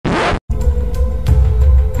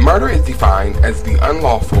Murder is defined as the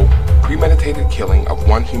unlawful, premeditated killing of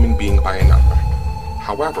one human being by another.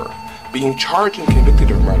 However, being charged and convicted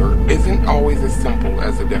of murder isn't always as simple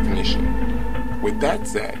as the definition. With that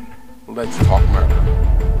said, let's talk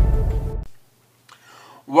murder.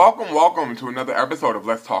 Welcome to another episode of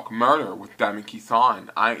Let's Talk Murder with Diamond Kisan.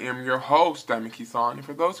 I am your host, Diamond Kisan, and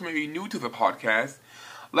for those who may be new to the podcast,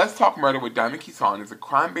 Let's Talk Murder with Diamond Kisan is a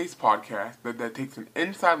crime-based podcast that takes an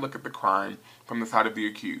inside look at the crime from the side of the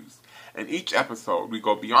accused. In each episode, we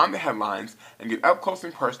go beyond the headlines and get up close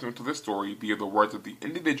and personal to the story via the words of the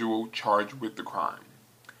individual charged with the crime.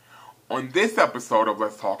 On this episode of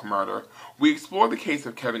Let's Talk Murder, we explore the case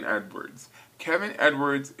of Kevin Edwards. Kevin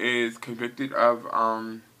Edwards is convicted of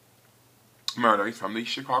murder. He's from the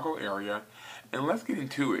Chicago area. And let's get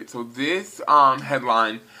into it. So this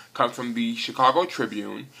headline comes from the Chicago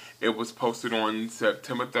Tribune. It was posted on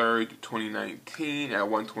September 3rd, 2019 at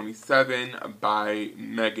 1:27 by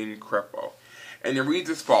Megan Crepo. And it reads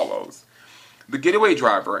as follows. The getaway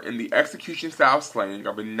driver in the execution-style slaying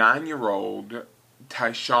of a 9-year-old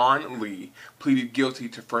Tyshawn Lee pleaded guilty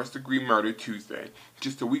to first-degree murder Tuesday,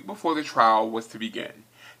 just a week before the trial was to begin.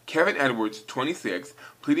 Kevin Edwards, 26,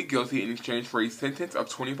 pleaded guilty in exchange for a sentence of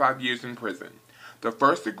 25 years in prison. The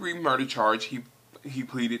first-degree murder charge he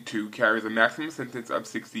pleaded to carries a maximum sentence of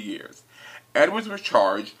 60 years. Edwards was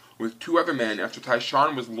charged with 2 other men after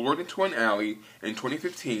Tyshawn was lured into an alley in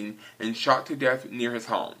 2015 and shot to death near his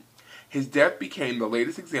home. His death became the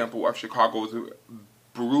latest example of Chicago's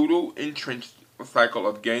brutal, entrenched cycle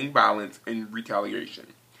of gang violence and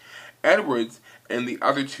retaliation. Edwards and the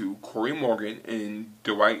other 2, Corey Morgan and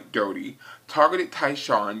Dwight Doty, targeted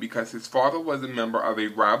Tyshawn because his father was a member of a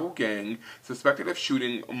rival gang suspected of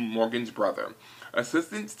shooting Morgan's brother.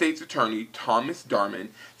 Assistant State's Attorney Thomas Darman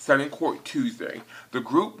said in court Tuesday, the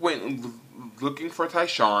group went looking for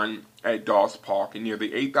Tyshawn at Dawes Park near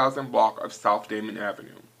the 8,000 block of South Damon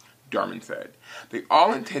Avenue, Darman said. They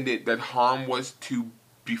all intended that harm was to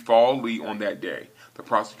befall Lee on that day, the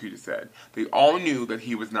prosecutor said. They all knew that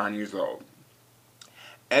he was 9 years old.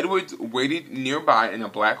 Edwards waited nearby in a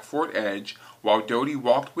black Ford Edge while Doty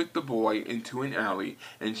walked with the boy into an alley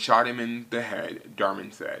and shot him in the head,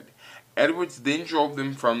 Darman said. Edwards then drove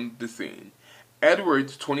them from the scene.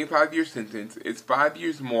 Edwards' 25-year sentence is 5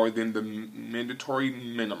 years more than the mandatory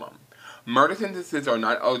minimum. Murder sentences are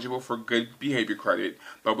not eligible for good behavior credit,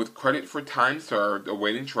 but with credit for time served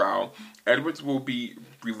awaiting trial, Edwards will be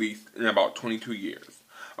released in about 22 years.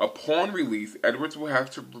 Upon release, Edwards will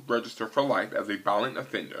have to register for life as a violent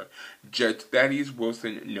offender, Judge Thaddeus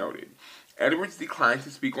Wilson noted. Edwards declined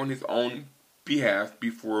to speak on his own behalf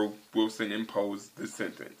before Wilson imposed the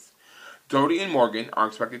sentence. Doty and Morgan are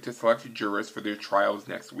expected to select jurors for their trials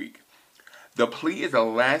next week. The plea is a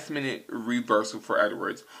last-minute reversal for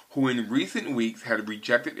Edwards, who in recent weeks had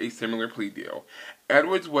rejected a similar plea deal.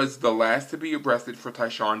 Edwards was the last to be arrested for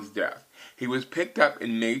Tyshawn's death. He was picked up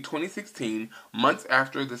in May 2016, months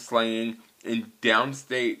after the slaying in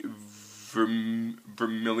downstate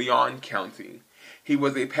Vermilion County. He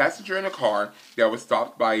was a passenger in a car that was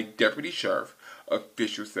stopped by a deputy sheriff,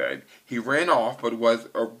 officials said. He ran off but was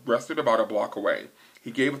arrested about a block away. He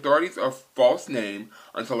gave authorities a false name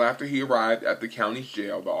until after he arrived at the county's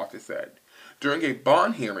jail, the office said. During a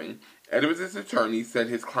bond hearing, Edwards' attorney said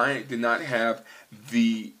his client did not have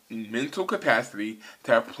the mental capacity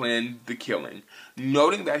to have planned the killing,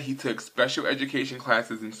 noting that he took special education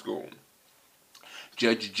classes in school.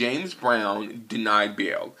 Judge James Brown denied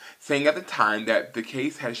bail, saying at the time that the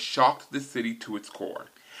case has shocked the city to its core.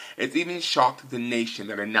 It's even shocked the nation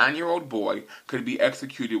that a 9-year-old boy could be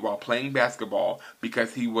executed while playing basketball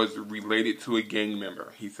because he was related to a gang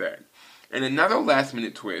member, he said. In another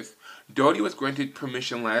last-minute twist, Doty was granted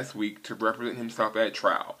permission last week to represent himself at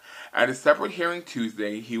trial. At a separate hearing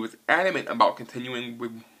Tuesday, he was adamant about continuing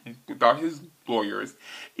without his lawyers,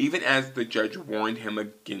 even as the judge warned him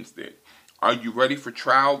against it. Are you ready for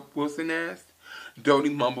trial? Wilson asked. Doty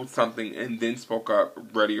mumbled something and then spoke up,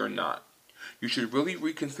 ready or not. You should really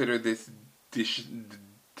reconsider this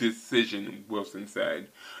decision, Wilson said.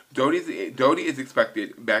 Doty is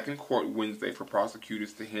expected back in court Wednesday for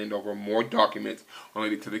prosecutors to hand over more documents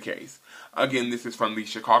related to the case. Again, this is from the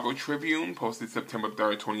Chicago Tribune, posted September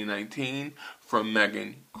 3rd, 2019, from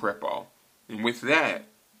Megan Crepo. And with that,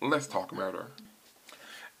 let's talk murder.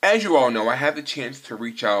 As you all know, I had the chance to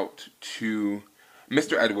reach out to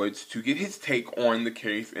Mr. Edwards to get his take on the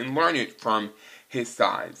case and learn it from his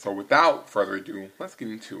side. So without further ado, let's get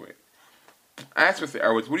into it. I asked Mr.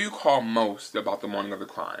 Edwards, what do you recall most about the morning of the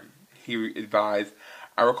crime? He advised,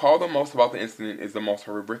 I recall the most about the incident is the most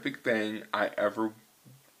horrific thing I ever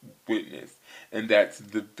witnessed, and that's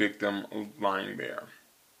the victim lying there.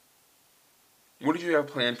 What did you have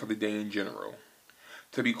planned for the day in general?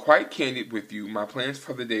 To be quite candid with you, my plans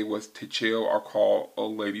for the day was to chill or call a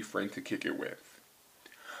lady friend to kick it with.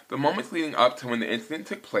 The moments leading up to when the incident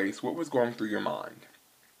took place, what was going through your mind?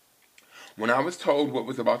 When I was told what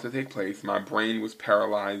was about to take place, my brain was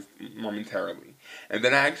paralyzed momentarily. And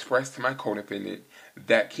then I expressed to my co-defendant,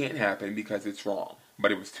 that can't happen because it's wrong.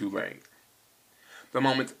 But it was too late. The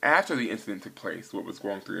moments after the incident took place, what was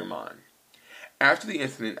going through your mind? After the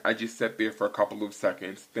incident, I just sat there for a couple of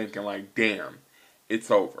seconds thinking like, damn, it's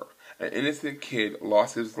over. An innocent kid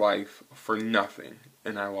lost his life for nothing,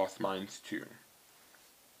 and I lost mine too.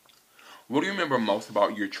 What do you remember most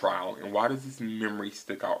about your trial, and why does this memory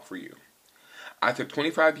stick out for you? I took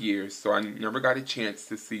 25 years, so I never got a chance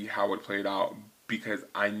to see how it played out because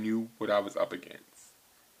I knew what I was up against.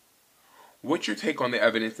 What's your take on the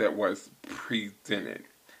evidence that was presented?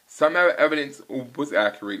 Some evidence was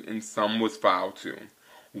accurate and some was foul too.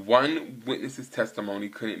 One witness's testimony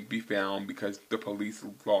couldn't be found because the police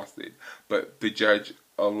lost it, but the judge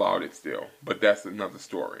allowed it still. But that's another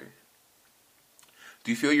story.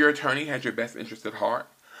 Do you feel your attorney had your best interest at heart?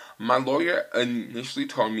 My lawyer initially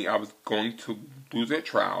told me I was going to lose at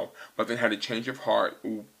trial, but then had a change of heart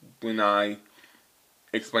when I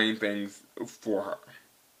explained things for her.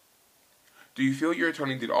 Do you feel your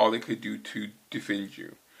attorney did all they could do to defend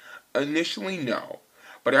you? Initially, no.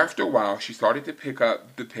 But after a while, she started to pick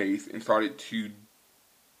up the pace and started to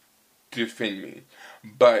defend me.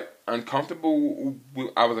 But I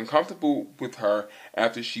was uncomfortable with her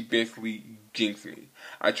after she basically jinxed me.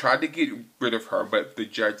 I tried to get rid of her, but the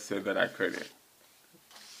judge said that I couldn't.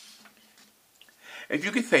 If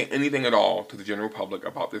you could say anything at all to the general public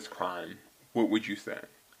about this crime, what would you say?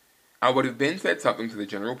 I would have then said something to the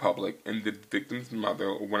general public and the victim's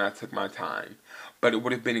mother when I took my time, but it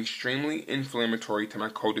would have been extremely inflammatory to my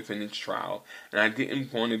co-defendant's trial, and I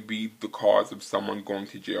didn't want to be the cause of someone going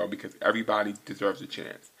to jail because everybody deserves a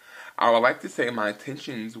chance. I would like to say my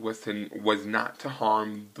intentions was not to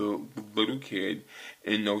harm the little kid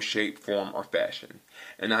in no shape, form, or fashion,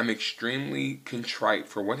 and I'm extremely contrite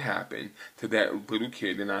for what happened to that little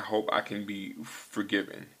kid, and I hope I can be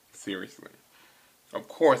forgiven, seriously. Of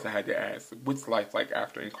course, I had to ask, what's life like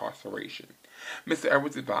after incarceration? Mr.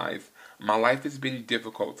 Edwards advised, my life has been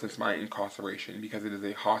difficult since my incarceration because it is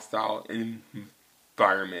a hostile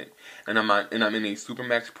environment, and I'm in a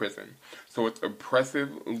supermax prison, so it's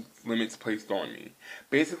oppressive limits placed on me.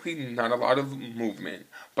 Basically, not a lot of movement,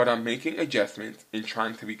 but I'm making adjustments and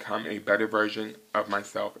trying to become a better version of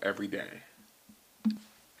myself every day.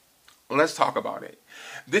 Let's talk about it.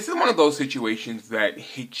 This is one of those situations that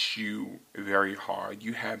hits you very hard.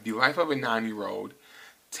 You have the life of a 9-year-old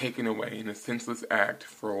taken away in a senseless act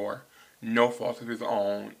for no fault of his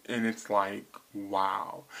own, and it's like,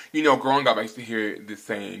 wow. You know, growing up, I used to hear this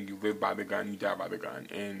saying, you live by the gun, you die by the gun,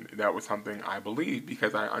 and that was something I believed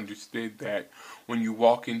because I understood that when you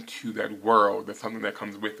walk into that world, there's something that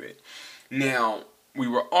comes with it. Now, we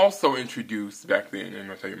were also introduced back then, and I'm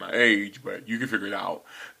going to tell you my age, but you can figure it out.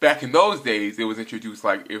 Back in those days, it was introduced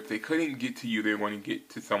like if they couldn't get to you, they were going to get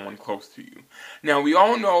to someone close to you. Now, we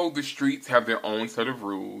all know the streets have their own set of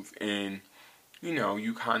rules, and, you know,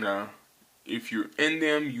 you kind of, if you're in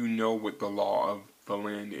them, you know what the law of the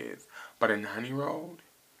land is. But a 9-year-old,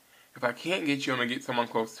 if I can't get you, I'm going to get someone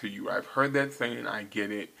close to you. I've heard that saying, I get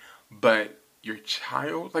it, but your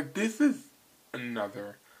child, like this is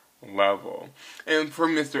another level. And for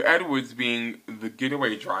Mr. Edwards being the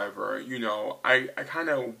getaway driver, you know, I kind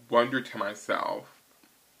of wonder to myself,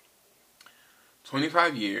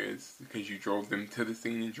 25 years, because you drove them to the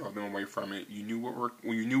scene and drove them away from it. You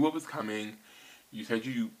knew what was coming. You said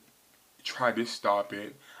you tried to stop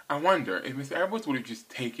it. I wonder if Mr. Edwards would have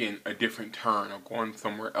just taken a different turn or gone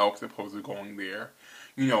somewhere else opposed to going there.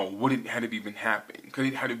 You know, would it have even happened? Could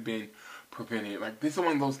it have been prevented? Like, this is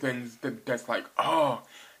one of those things that's like, oh,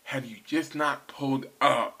 had you just not pulled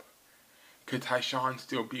up, could Tyshawn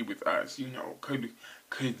still be with us? You know, could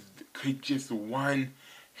just one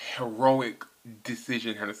heroic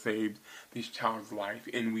decision have saved this child's life?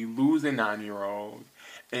 And we lose a 9-year-old,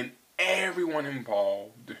 and everyone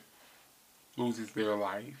involved loses their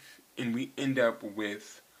life, and we end up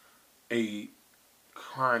with a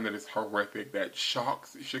crime that is horrific, that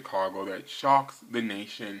shocks Chicago, that shocks the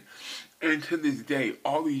nation. And to this day,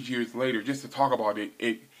 all these years later, just to talk about it,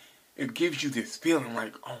 it gives you this feeling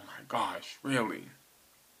like, oh my gosh, really?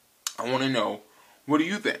 I want to know, what do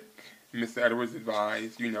you think? Mr. Edwards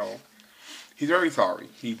advised, you know, he's very sorry.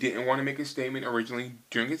 He didn't want to make a statement originally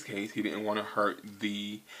during his case. He didn't want to hurt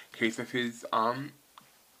the case of his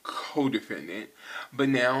co-defendant. But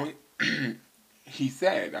now He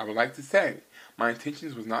said, I would like to say, my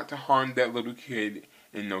intentions was not to harm that little kid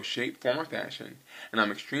in no shape, form, or fashion, and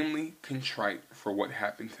I'm extremely contrite for what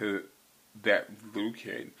happened to that little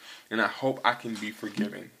kid, and I hope I can be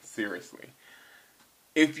forgiven, seriously.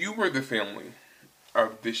 If you were the family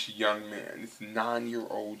of this young man, this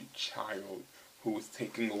 9-year-old child who was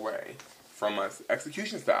taken away from us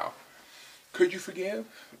execution style, could you forgive?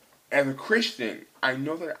 As a Christian, I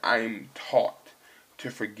know that I am taught to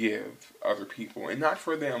forgive other people, and not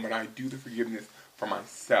for them, but I do the forgiveness for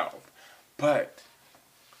myself. But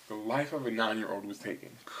the life of a 9-year-old was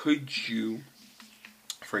taken. Could you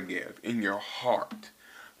forgive? In your heart,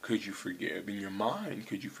 could you forgive? In your mind,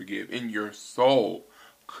 could you forgive? In your soul,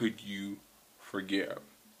 could you forgive?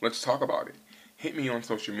 Let's talk about it. Hit me on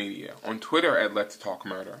social media. On Twitter at Let's Talk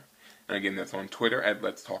Murder. And again, that's on Twitter at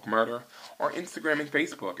Let's Talk Murder. Or Instagram and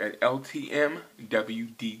Facebook at LTMWDK.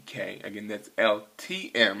 Again, that's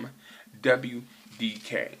LTMWDK.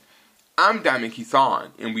 I'm Diamond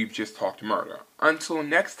Kisan, and we've just talked murder. Until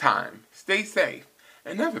next time, stay safe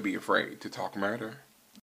and never be afraid to talk murder.